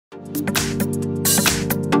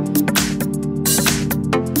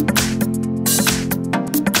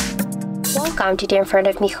Welcome, today in front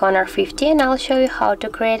of me Honor 50 and I'll show you how to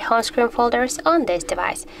create home screen folders on this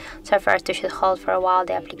device. So first you should hold for a while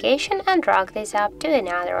the application and drag this up to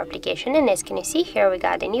another application, and as can you see here we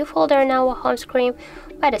got a new folder in our home screen.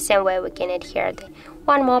 By the same way we can add here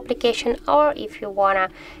one more application, or if you wanna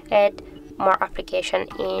add more application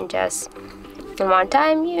in one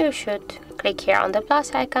time, you should click here on the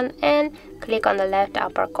plus icon and click on the left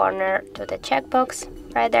upper corner to the checkbox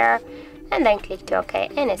right there, and then click to OK.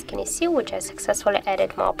 And as can you see, we just successfully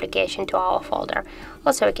added more application to our folder.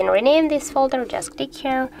 Also, we can rename this folder. Just click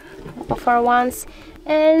here for once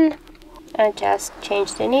and just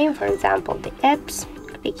change the name, for example the apps.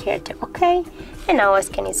 Click here to OK, and now as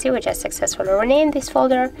can you see, we just successfully renamed this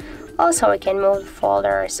folder. Also, we can move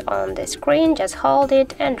folders on the screen. Just hold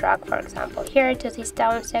it and drag, for example, here to this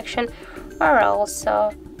down section, or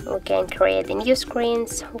also we can create the new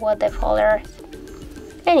screens with the folders.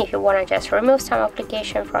 And if you want to just remove some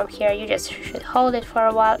application from here, you just should hold it for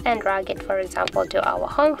a while and drag it, for example, to our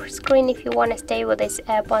home screen if you want to stay with this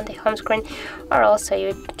app on the home screen, or also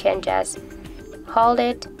you can just hold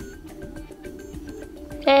it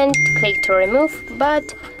and click to remove, but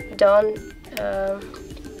don't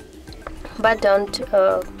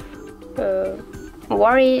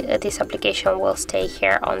worry, this application will stay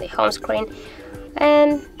here on the home screen.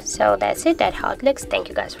 And so that's it, that's how it looks. Thank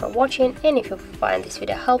you guys for watching, and if you find this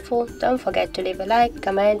video helpful, don't forget to leave a like,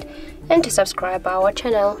 comment and to subscribe our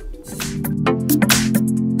channel.